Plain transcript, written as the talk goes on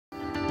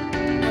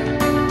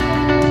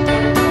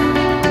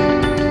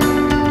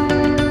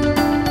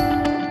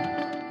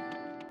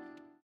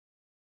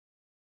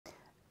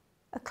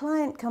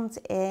client comes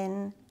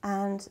in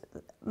and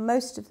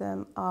most of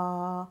them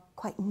are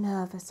quite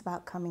nervous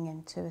about coming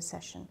into a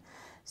session.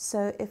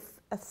 So if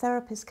a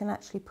therapist can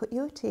actually put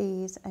you at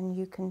ease and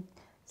you can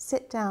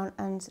sit down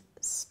and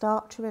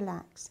start to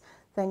relax,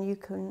 then you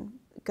can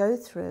go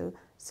through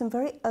some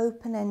very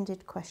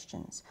open-ended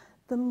questions.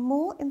 The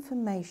more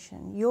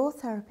information your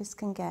therapist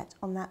can get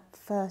on that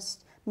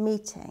first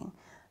meeting,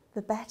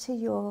 the better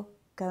your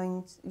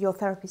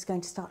therapy is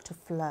going to start to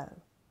flow,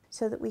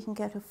 so that we can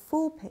get a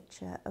full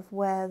picture of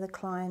where the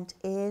client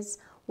is,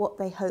 what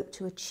they hope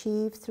to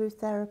achieve through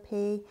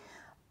therapy,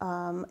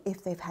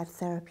 if they've had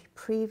therapy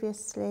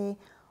previously,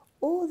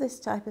 all this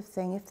type of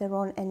thing, if they're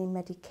on any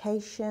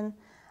medication,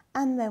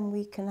 and then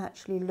we can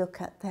actually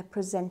look at their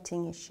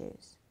presenting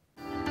issues.